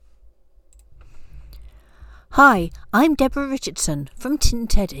Hi, I'm Deborah Richardson from Tin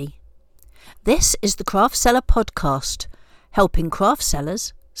Teddy. This is the Craft Seller Podcast, helping craft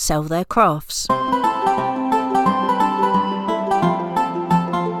sellers sell their crafts.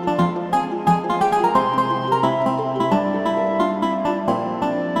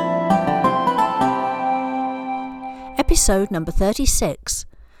 Episode number 36,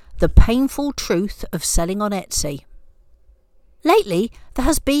 The Painful Truth of Selling on Etsy. Lately, there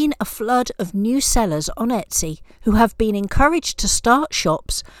has been a flood of new sellers on Etsy who have been encouraged to start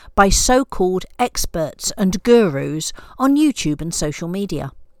shops by so-called experts and gurus on YouTube and social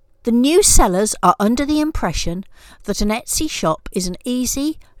media. The new sellers are under the impression that an Etsy shop is an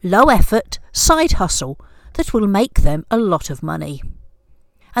easy, low-effort side hustle that will make them a lot of money.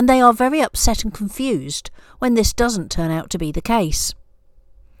 And they are very upset and confused when this doesn't turn out to be the case.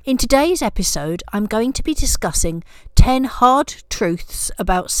 In today's episode, I'm going to be discussing 10 hard truths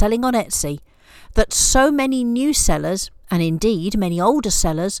about selling on Etsy that so many new sellers, and indeed many older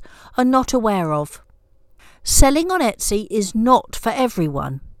sellers, are not aware of. Selling on Etsy is not for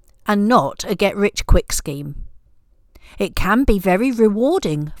everyone, and not a get-rich-quick scheme. It can be very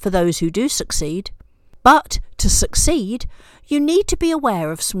rewarding for those who do succeed, but to succeed, you need to be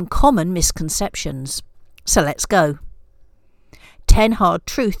aware of some common misconceptions. So let's go. 10 hard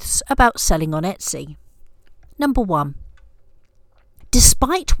truths about selling on Etsy. Number 1.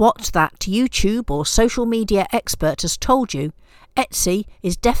 Despite what that YouTube or social media expert has told you, Etsy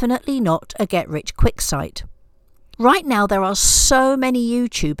is definitely not a get-rich-quick site. Right now there are so many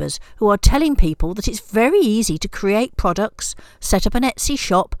YouTubers who are telling people that it's very easy to create products, set up an Etsy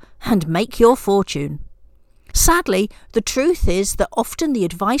shop and make your fortune. Sadly, the truth is that often the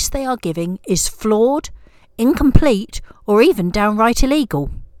advice they are giving is flawed, incomplete, or even downright illegal.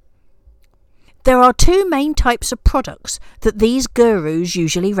 There are two main types of products that these gurus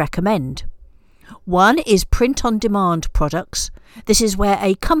usually recommend. One is print-on-demand products. This is where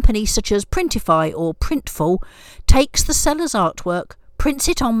a company such as Printify or Printful takes the seller's artwork, prints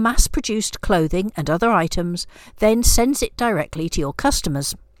it on mass-produced clothing and other items, then sends it directly to your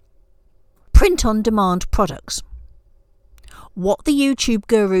customers. Print-on-demand products. What the YouTube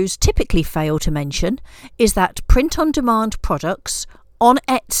gurus typically fail to mention is that print-on-demand products on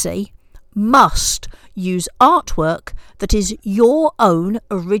Etsy must use artwork that is your own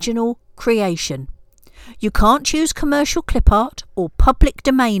original creation. You can't choose commercial clip art or public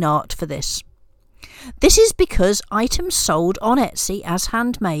domain art for this. This is because items sold on Etsy as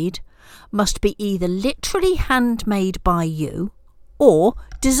handmade must be either literally handmade by you or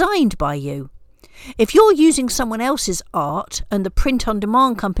designed by you. If you're using someone else's art and the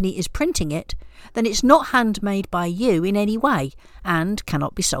print-on-demand company is printing it, then it's not handmade by you in any way and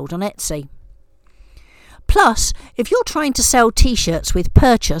cannot be sold on Etsy. Plus, if you're trying to sell t-shirts with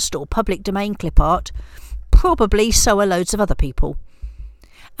purchased or public domain clip art, probably so are loads of other people.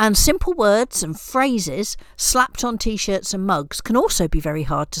 And simple words and phrases slapped on t-shirts and mugs can also be very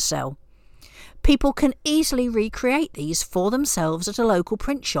hard to sell. People can easily recreate these for themselves at a local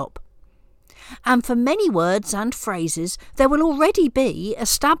print shop. And for many words and phrases, there will already be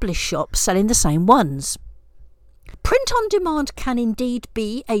established shops selling the same ones. Print on demand can indeed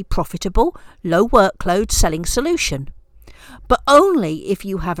be a profitable, low workload selling solution, but only if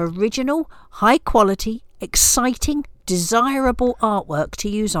you have original, high quality, exciting, desirable artwork to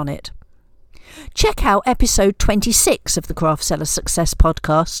use on it. Check out episode 26 of the Craft Seller Success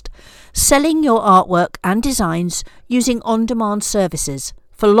Podcast, Selling Your Artwork and Designs Using On-Demand Services,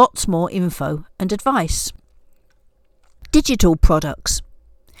 for lots more info and advice. Digital products.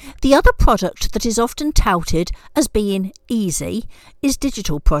 The other product that is often touted as being easy is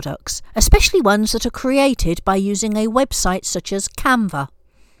digital products, especially ones that are created by using a website such as Canva.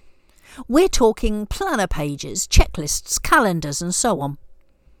 We're talking planner pages, checklists, calendars and so on.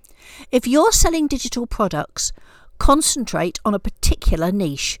 If you're selling digital products, concentrate on a particular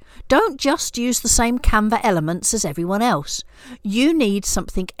niche. Don't just use the same Canva elements as everyone else. You need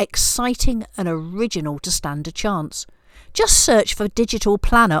something exciting and original to stand a chance. Just search for digital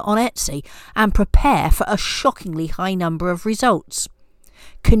planner on Etsy and prepare for a shockingly high number of results.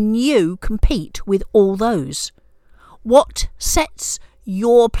 Can you compete with all those? What sets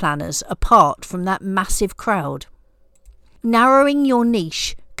your planners apart from that massive crowd? Narrowing your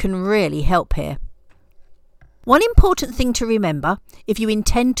niche can really help here. One important thing to remember if you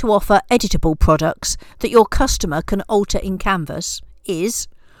intend to offer editable products that your customer can alter in Canvas is,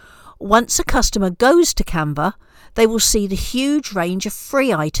 once a customer goes to Canva, they will see the huge range of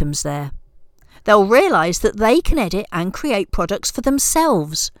free items there. They'll realise that they can edit and create products for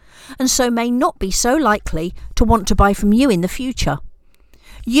themselves, and so may not be so likely to want to buy from you in the future.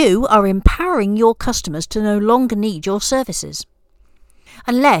 You are empowering your customers to no longer need your services.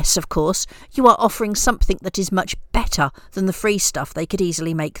 Unless, of course, you are offering something that is much better than the free stuff they could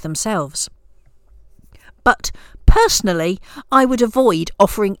easily make themselves. But personally, I would avoid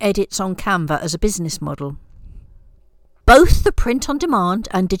offering edits on Canva as a business model. Both the print-on-demand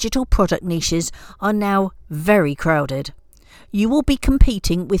and digital product niches are now very crowded. You will be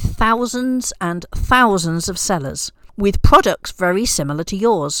competing with thousands and thousands of sellers, with products very similar to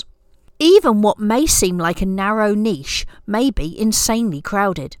yours. Even what may seem like a narrow niche may be insanely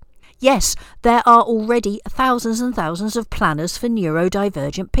crowded. Yes, there are already thousands and thousands of planners for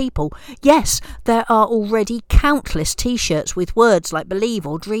neurodivergent people. Yes, there are already countless t-shirts with words like believe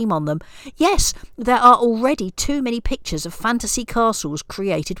or dream on them. Yes, there are already too many pictures of fantasy castles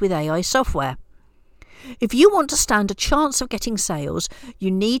created with AI software. If you want to stand a chance of getting sales, you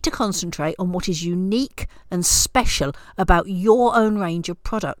need to concentrate on what is unique and special about your own range of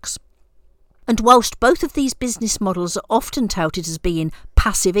products. And whilst both of these business models are often touted as being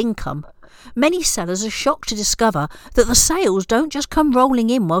passive income, many sellers are shocked to discover that the sales don't just come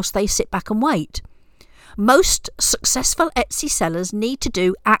rolling in whilst they sit back and wait. Most successful Etsy sellers need to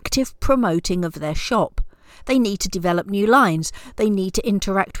do active promoting of their shop. They need to develop new lines. They need to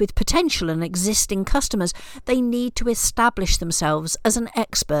interact with potential and existing customers. They need to establish themselves as an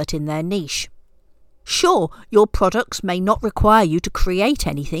expert in their niche. Sure, your products may not require you to create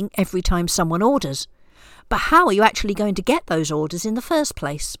anything every time someone orders, but how are you actually going to get those orders in the first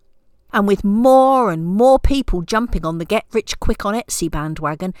place? And with more and more people jumping on the get-rich-quick on Etsy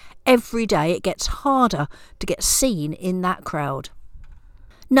bandwagon, every day it gets harder to get seen in that crowd.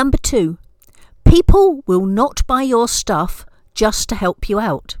 Number 2. People will not buy your stuff just to help you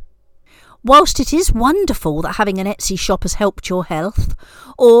out. Whilst it is wonderful that having an Etsy shop has helped your health,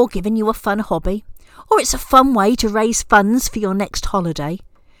 or given you a fun hobby, or it's a fun way to raise funds for your next holiday,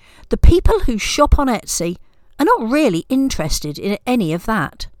 the people who shop on Etsy are not really interested in any of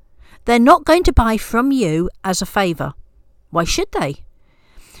that. They're not going to buy from you as a favour. Why should they?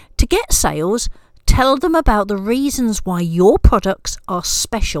 To get sales, tell them about the reasons why your products are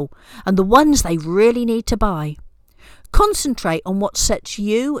special and the ones they really need to buy. Concentrate on what sets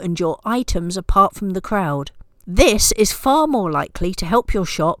you and your items apart from the crowd. This is far more likely to help your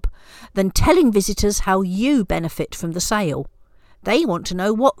shop than telling visitors how you benefit from the sale. They want to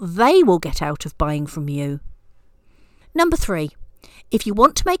know what they will get out of buying from you. Number 3. If you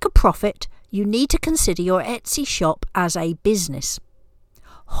want to make a profit, you need to consider your Etsy shop as a business.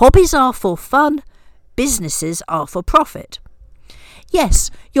 Hobbies are for fun, businesses are for profit.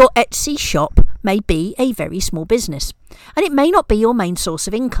 Yes, your Etsy shop may be a very small business, and it may not be your main source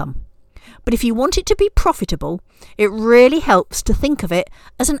of income. But if you want it to be profitable, it really helps to think of it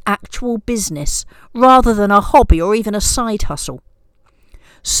as an actual business rather than a hobby or even a side hustle.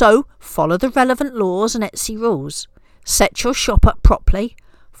 So, follow the relevant laws and Etsy rules. Set your shop up properly,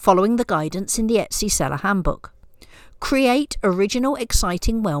 following the guidance in the Etsy Seller Handbook. Create original,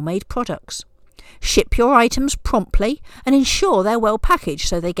 exciting, well-made products. Ship your items promptly and ensure they're well packaged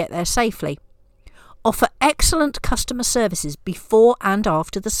so they get there safely. Offer excellent customer services before and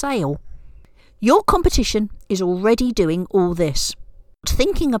after the sale. Your competition is already doing all this.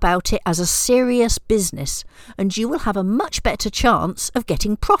 Thinking about it as a serious business, and you will have a much better chance of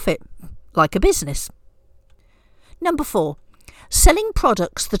getting profit, like a business. Number 4. Selling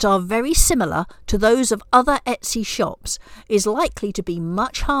products that are very similar to those of other Etsy shops is likely to be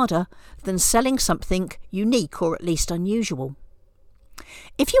much harder than selling something unique or at least unusual.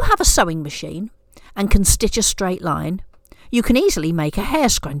 If you have a sewing machine and can stitch a straight line, you can easily make a hair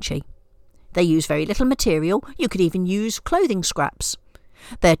scrunchie. They use very little material. You could even use clothing scraps.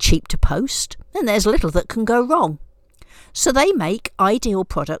 They're cheap to post, and there's little that can go wrong. So they make ideal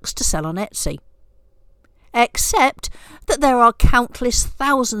products to sell on Etsy. Except that there are countless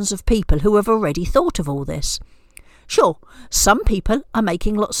thousands of people who have already thought of all this. Sure, some people are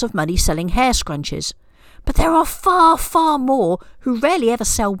making lots of money selling hair scrunchies, but there are far, far more who rarely ever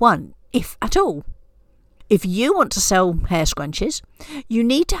sell one, if at all. If you want to sell hair scrunchies, you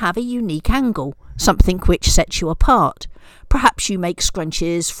need to have a unique angle, something which sets you apart. Perhaps you make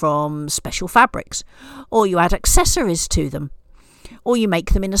scrunchies from special fabrics, or you add accessories to them, or you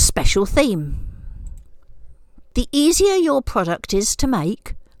make them in a special theme. The easier your product is to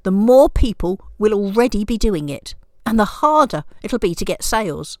make, the more people will already be doing it, and the harder it'll be to get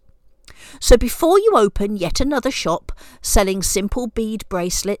sales. So before you open yet another shop selling simple bead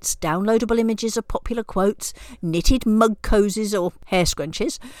bracelets, downloadable images of popular quotes, knitted mug cozies or hair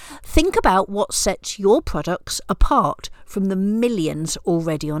scrunchies, think about what sets your products apart from the millions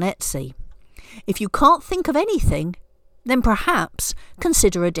already on Etsy. If you can't think of anything, then perhaps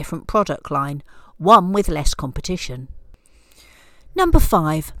consider a different product line, one with less competition. Number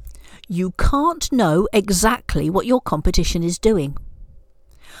 5. You can't know exactly what your competition is doing.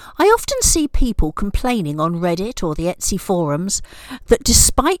 I often see people complaining on Reddit or the Etsy forums that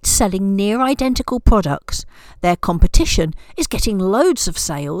despite selling near identical products, their competition is getting loads of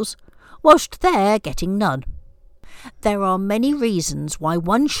sales, whilst they're getting none. There are many reasons why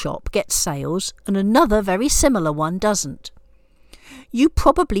one shop gets sales and another very similar one doesn't. You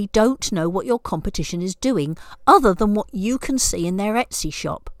probably don't know what your competition is doing other than what you can see in their Etsy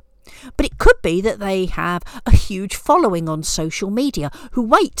shop. But it could be that they have a huge following on social media who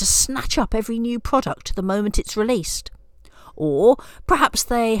wait to snatch up every new product the moment it's released. Or perhaps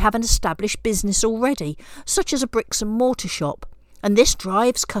they have an established business already, such as a bricks and mortar shop, and this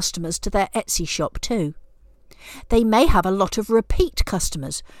drives customers to their Etsy shop too. They may have a lot of repeat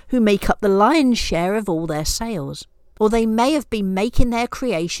customers who make up the lion's share of all their sales. Or they may have been making their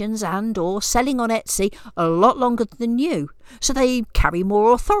creations and or selling on Etsy a lot longer than you, so they carry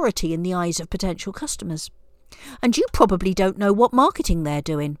more authority in the eyes of potential customers. And you probably don't know what marketing they're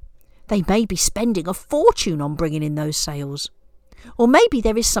doing. They may be spending a fortune on bringing in those sales. Or maybe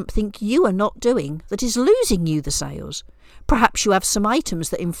there is something you are not doing that is losing you the sales. Perhaps you have some items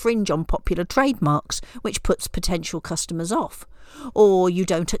that infringe on popular trademarks, which puts potential customers off. Or you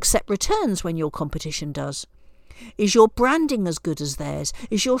don't accept returns when your competition does. Is your branding as good as theirs?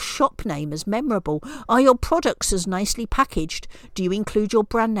 Is your shop name as memorable? Are your products as nicely packaged? Do you include your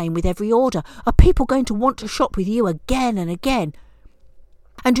brand name with every order? Are people going to want to shop with you again and again?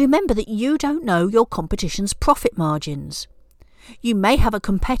 And remember that you don't know your competition's profit margins. You may have a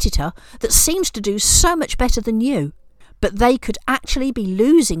competitor that seems to do so much better than you, but they could actually be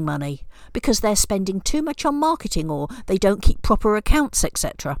losing money because they're spending too much on marketing or they don't keep proper accounts,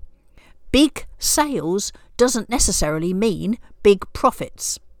 etc. Big sales doesn't necessarily mean big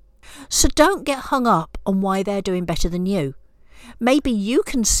profits. So don't get hung up on why they're doing better than you. Maybe you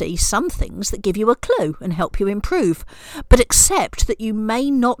can see some things that give you a clue and help you improve, but accept that you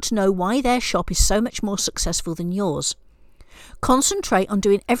may not know why their shop is so much more successful than yours. Concentrate on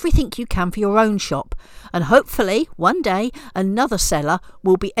doing everything you can for your own shop, and hopefully one day another seller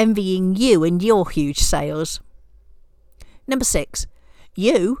will be envying you and your huge sales. Number 6.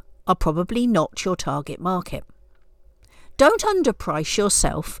 You are probably not your target market. Don't underprice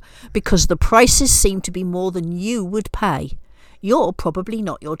yourself because the prices seem to be more than you would pay. You're probably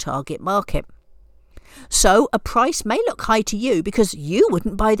not your target market. So a price may look high to you because you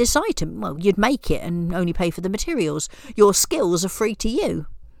wouldn't buy this item. Well, you'd make it and only pay for the materials. Your skills are free to you.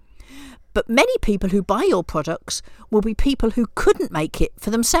 But many people who buy your products will be people who couldn't make it for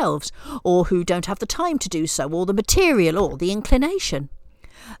themselves, or who don't have the time to do so, or the material, or the inclination.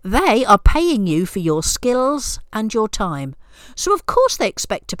 They are paying you for your skills and your time, so of course they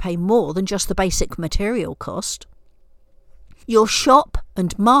expect to pay more than just the basic material cost. Your shop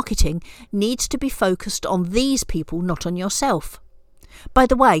and marketing needs to be focused on these people, not on yourself. By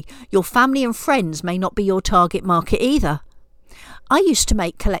the way, your family and friends may not be your target market either. I used to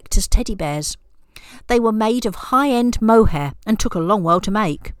make collectors' teddy bears. They were made of high-end mohair and took a long while to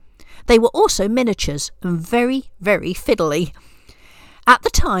make. They were also miniatures and very, very fiddly. At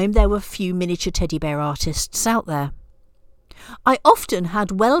the time, there were few miniature teddy bear artists out there. I often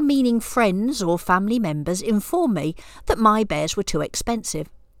had well-meaning friends or family members inform me that my bears were too expensive.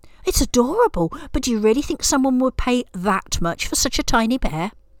 It's adorable, but do you really think someone would pay that much for such a tiny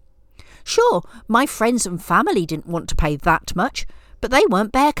bear? Sure, my friends and family didn't want to pay that much, but they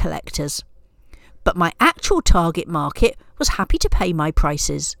weren't bear collectors. But my actual target market was happy to pay my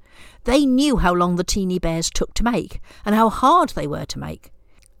prices. They knew how long the teeny bears took to make and how hard they were to make.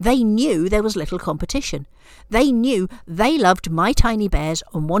 They knew there was little competition. They knew they loved my tiny bears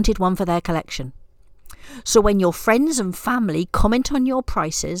and wanted one for their collection. So when your friends and family comment on your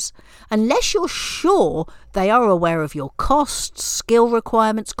prices, unless you're sure they are aware of your costs, skill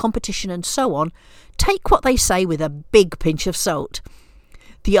requirements, competition and so on, take what they say with a big pinch of salt.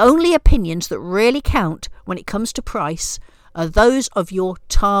 The only opinions that really count when it comes to price are those of your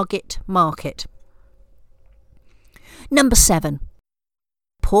target market. Number 7.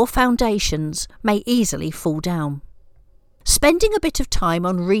 Poor foundations may easily fall down. Spending a bit of time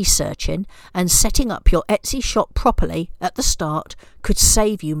on researching and setting up your Etsy shop properly at the start could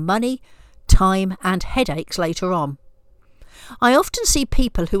save you money, time and headaches later on. I often see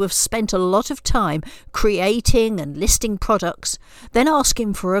people who have spent a lot of time creating and listing products, then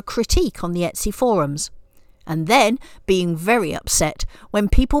asking for a critique on the Etsy forums. and then being very upset when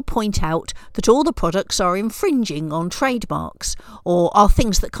people point out that all the products are infringing on trademarks, or are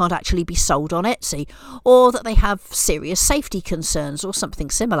things that can't actually be sold on Etsy, or that they have serious safety concerns or something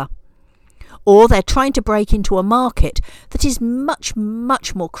similar. Or they're trying to break into a market that is much,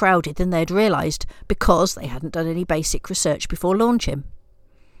 much more crowded than they'd realised because they hadn't done any basic research before launching.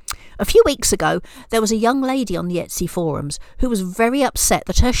 A few weeks ago, there was a young lady on the Etsy forums who was very upset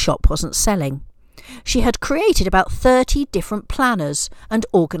that her shop wasn't selling. She had created about 30 different planners and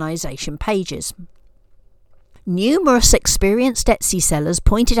organisation pages. Numerous experienced Etsy sellers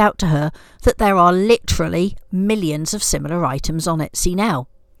pointed out to her that there are literally millions of similar items on Etsy now.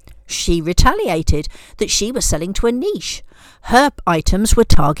 She retaliated that she was selling to a niche. Her items were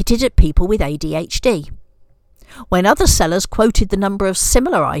targeted at people with ADHD. When other sellers quoted the number of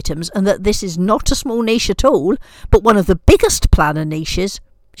similar items and that this is not a small niche at all, but one of the biggest planner niches,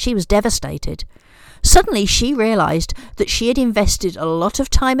 she was devastated. Suddenly she realised that she had invested a lot of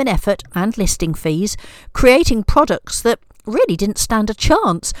time and effort and listing fees creating products that really didn't stand a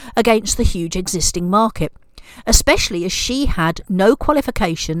chance against the huge existing market, especially as she had no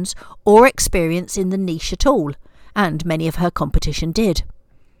qualifications or experience in the niche at all, and many of her competition did.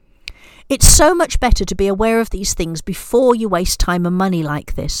 It's so much better to be aware of these things before you waste time and money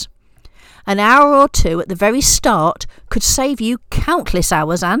like this. An hour or two at the very start could save you countless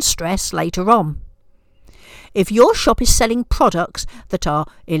hours and stress later on. If your shop is selling products that are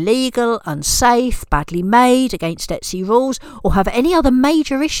illegal, unsafe, badly made, against Etsy rules, or have any other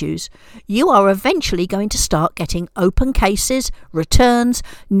major issues, you are eventually going to start getting open cases, returns,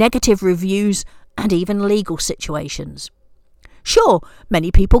 negative reviews, and even legal situations. Sure,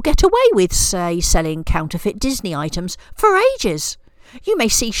 many people get away with, say, selling counterfeit Disney items for ages. You may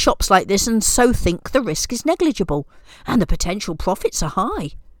see shops like this and so think the risk is negligible, and the potential profits are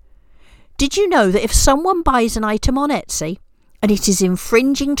high. Did you know that if someone buys an item on Etsy and it is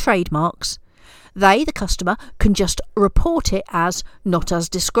infringing trademarks, they, the customer, can just report it as not as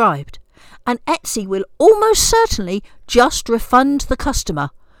described, and Etsy will almost certainly just refund the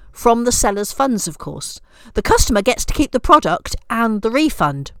customer, from the seller's funds, of course. The customer gets to keep the product and the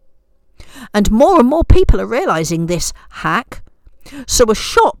refund. And more people are realising this hack. So a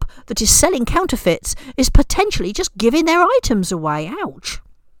shop that is selling counterfeits is potentially just giving their items away. Ouch.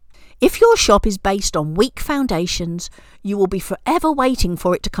 If your shop is based on weak foundations, you will be forever waiting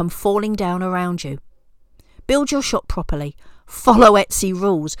for it to come falling down around you. Build your shop properly. Follow Etsy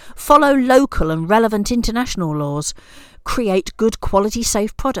rules. Follow local and relevant international laws. Create good quality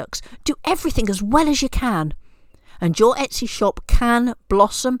safe products. Do everything as well as you can. And your Etsy shop can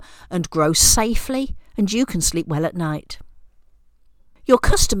blossom and grow safely, and you can sleep well at night. Your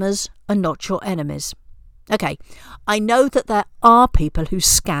customers are not your enemies. Okay, I know that there are people who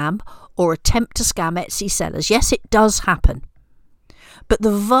scam or attempt to scam Etsy sellers. Yes, it does happen. But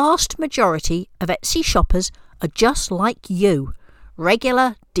the vast majority of Etsy shoppers are just like you,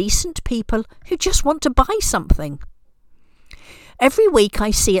 regular, decent people who just want to buy something. Every week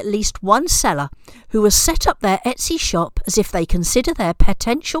I see at least one seller who has set up their Etsy shop as if they consider their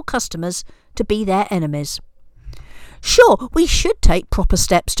potential customers to be their enemies. Sure, we should take proper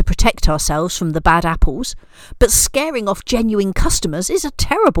steps to protect ourselves from the bad apples, but scaring off genuine customers is a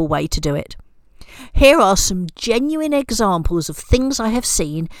terrible way to do it. Here are some genuine examples of things I have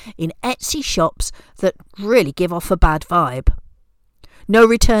seen in Etsy shops that really give off a bad vibe. No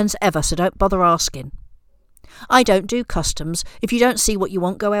returns ever, so don't bother asking. I don't do customs. If you don't see what you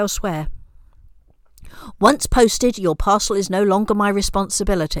want, go elsewhere. Once posted, your parcel is no longer my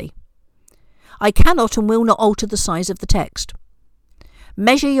responsibility. I cannot and will not alter the size of the text.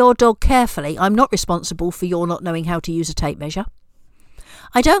 Measure your dog carefully. I'm not responsible for your not knowing how to use a tape measure.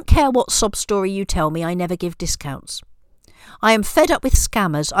 I don't care what sob story you tell me, I never give discounts. I am fed up with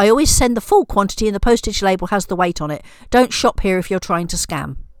scammers. I always send the full quantity and the postage label has the weight on it. Don't shop here if you're trying to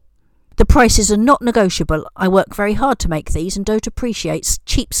scam. The prices are not negotiable. I work very hard to make these and don't appreciate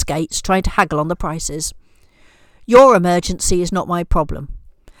cheapskates trying to haggle on the prices. Your emergency is not my problem.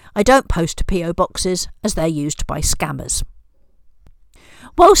 I don't post to PO boxes as they're used by scammers.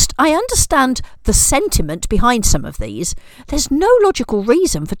 Whilst I understand the sentiment behind some of these, there's no logical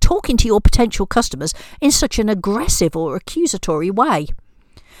reason for talking to your potential customers in such an aggressive or accusatory way.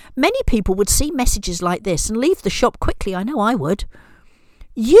 Many people would see messages like this and leave the shop quickly. I know I would.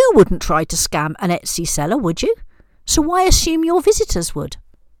 You wouldn't try to scam an Etsy seller, would you? So why assume your visitors would?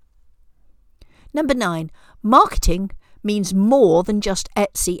 Number 9. Marketing means more than just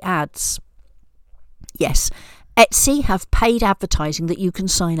Etsy ads. Yes, Etsy have paid advertising that you can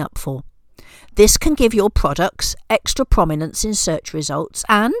sign up for. This can give your products extra prominence in search results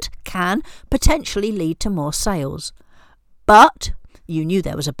and can potentially lead to more sales. But, you knew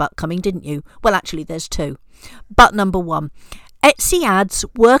there was a but coming, didn't you? Well, actually there's two. But number one, Etsy ads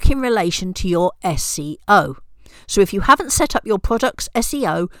work in relation to your SEO. So if you haven't set up your product's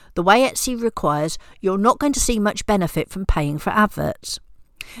SEO the way Etsy requires, you're not going to see much benefit from paying for adverts.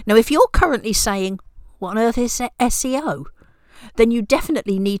 Now, if you're currently saying, what on earth is SEO? Then you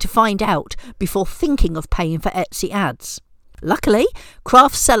definitely need to find out before thinking of paying for Etsy ads. Luckily,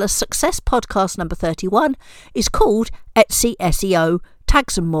 Craft Seller Success podcast number 31 is called Etsy SEO,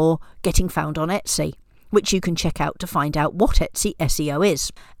 Tags and More, Getting Found on Etsy, which you can check out to find out what Etsy SEO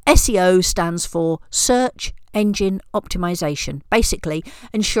is. SEO stands for Search Engine Optimization, basically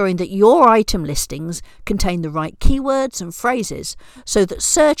ensuring that your item listings contain the right keywords and phrases so that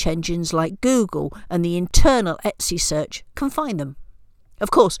search engines like Google and the internal Etsy search can find them.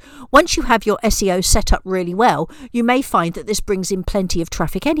 Of course, once you have your SEO set up really well, you may find that this brings in plenty of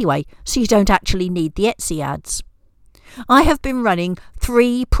traffic anyway, so you don't actually need the Etsy ads. I have been running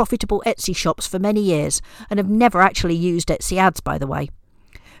 3 profitable Etsy shops for many years and have never actually used Etsy ads, by the way.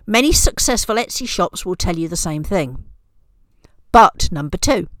 Many successful Etsy shops will tell you the same thing. But number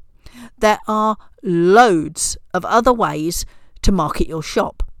 2, there are loads of other ways to market your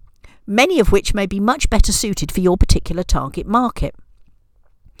shop, many of which may be much better suited for your particular target market.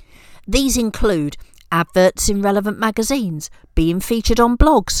 These include adverts in relevant magazines, being featured on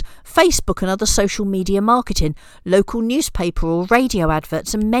blogs, Facebook and other social media marketing, local newspaper or radio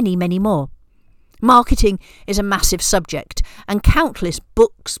adverts, and many, many more. Marketing is a massive subject, and countless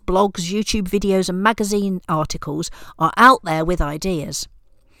books, blogs, YouTube videos and magazine articles are out there with ideas.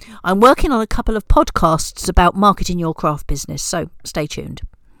 I'm working on a couple of podcasts about marketing your craft business, so stay tuned.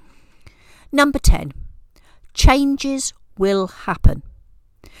 Number 10. Changes will happen.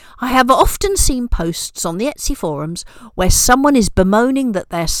 I have often seen posts on the Etsy forums where someone is bemoaning that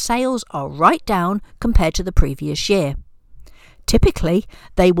their sales are right down compared to the previous year. Typically,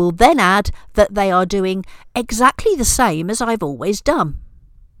 they will then add that they are doing exactly the same as I've always done,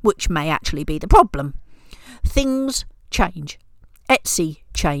 which may actually be the problem. Things change. Etsy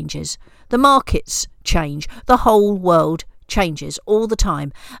changes. The markets change. The whole world changes all the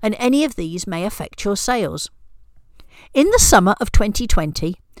time, and any of these may affect your sales. In the summer of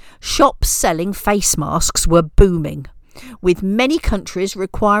 2020, shops selling face masks were booming. With many countries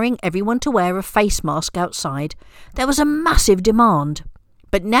requiring everyone to wear a face mask outside, there was a massive demand.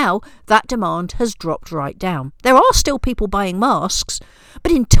 But now that demand has dropped right down. There are still people buying masks,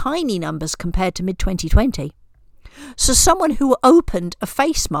 but in tiny numbers compared to mid-2020. So someone who opened a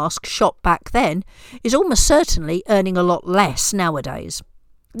face mask shop back then is almost certainly earning a lot less nowadays.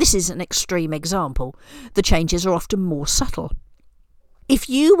 This is an extreme example. The changes are often more subtle. If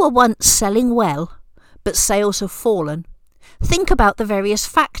you were once selling well, but sales have fallen, think about the various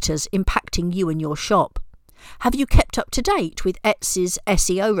factors impacting you and your shop. Have you kept up to date with Etsy's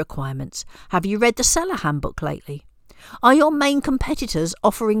SEO requirements? Have you read the seller handbook lately? Are your main competitors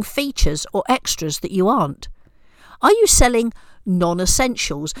offering features or extras that you aren't? Are you selling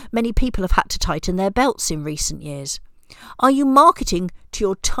non-essentials? Many people have had to tighten their belts in recent years. Are you marketing to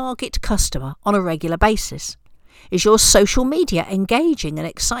your target customer on a regular basis? Is your social media engaging and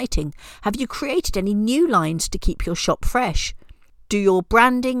exciting? Have you created any new lines to keep your shop fresh? Do your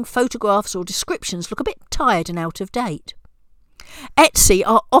branding, photographs or descriptions look a bit tired and out of date? Etsy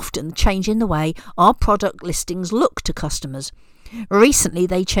are often changing the way our product listings look to customers. Recently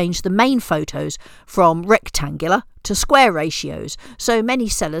they changed the main photos from rectangular to square ratios, so many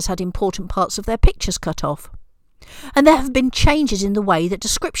sellers had important parts of their pictures cut off. And there have been changes in the way that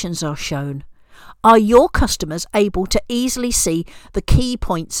descriptions are shown. Are your customers able to easily see the key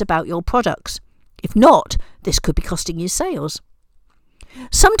points about your products? If not, this could be costing you sales.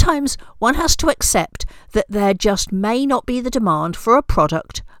 Sometimes one has to accept that there just may not be the demand for a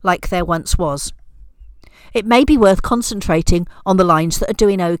product like there once was. It may be worth concentrating on the lines that are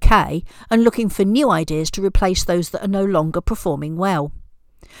doing okay and looking for new ideas to replace those that are no longer performing well.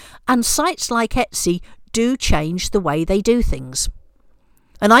 And sites like Etsy do change the way they do things.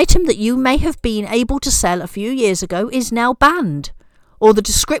 An item that you may have been able to sell a few years ago is now banned, or the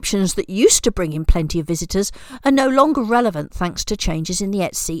descriptions that used to bring in plenty of visitors are no longer relevant thanks to changes in the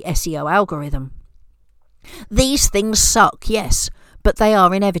Etsy SEO algorithm. These things suck, yes, but they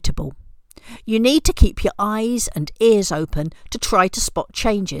are inevitable. You need to keep your eyes and ears open to try to spot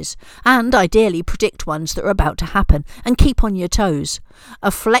changes, and ideally predict ones that are about to happen, and keep on your toes. A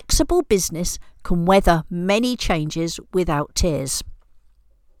flexible business can weather many changes without tears.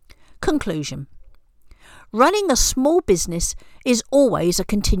 Conclusion. Running a small business is always a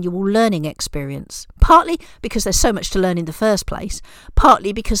continual learning experience, partly because there's so much to learn in the first place,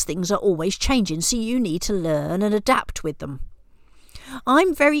 partly because things are always changing, so you need to learn and adapt with them.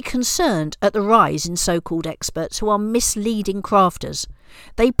 I'm very concerned at the rise in so-called experts who are misleading crafters.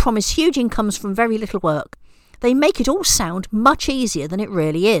 They promise huge incomes from very little work. They make it all sound much easier than it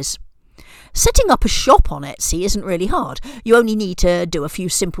really is. Setting up a shop on Etsy isn't really hard. You only need to do a few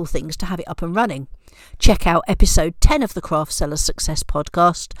simple things to have it up and running. Check out episode 10 of the Craft Seller Success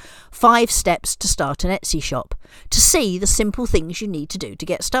Podcast, 5 Steps to Start an Etsy Shop, to see the simple things you need to do to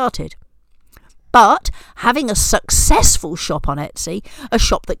get started. But having a successful shop on Etsy, a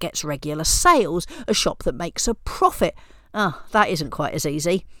shop that gets regular sales, a shop that makes a profit, that isn't quite as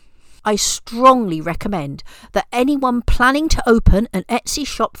easy. I strongly recommend that anyone planning to open an Etsy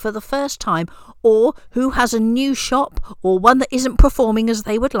shop for the first time, or who has a new shop or one that isn't performing as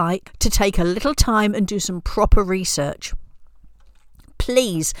they would like, to take a little time and do some proper research.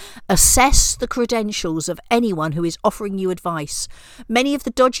 Please assess the credentials of anyone who is offering you advice. Many of the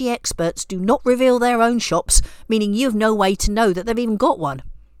dodgy experts do not reveal their own shops, meaning you have no way to know that they've even got one.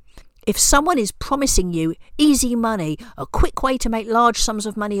 If someone is promising you easy money, a quick way to make large sums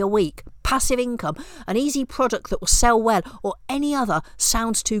of money a week, passive income, an easy product that will sell well, or any other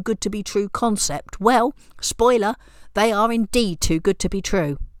sounds too good to be true concept, well, spoiler, they are indeed too good to be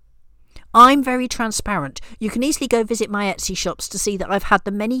true. I'm very transparent. You can easily go visit my Etsy shops to see that I've had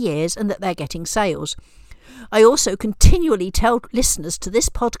them many years and that they're getting sales. I also continually tell listeners to this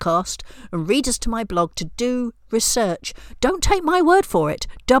podcast and readers to my blog to do research. Don't take my word for it.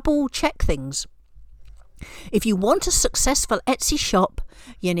 Double check things. If you want a successful Etsy shop,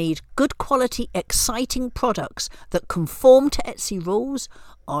 you need good quality, exciting products that conform to Etsy rules,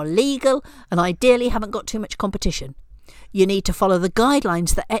 are legal, and ideally haven't got too much competition. You need to follow the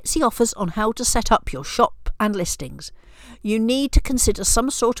guidelines that Etsy offers on how to set up your shop and listings. You need to consider some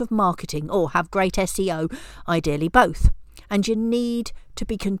sort of marketing or have great SEO, ideally both. And you need to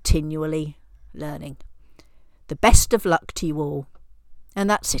be continually learning. The best of luck to you all. And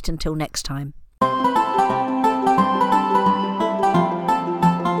that's it until next time.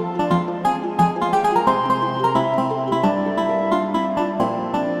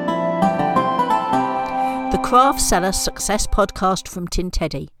 The Craft Seller Success Podcast from Tin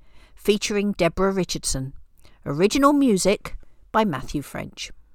Teddy, featuring Deborah Richardson. Original music by Matthew French.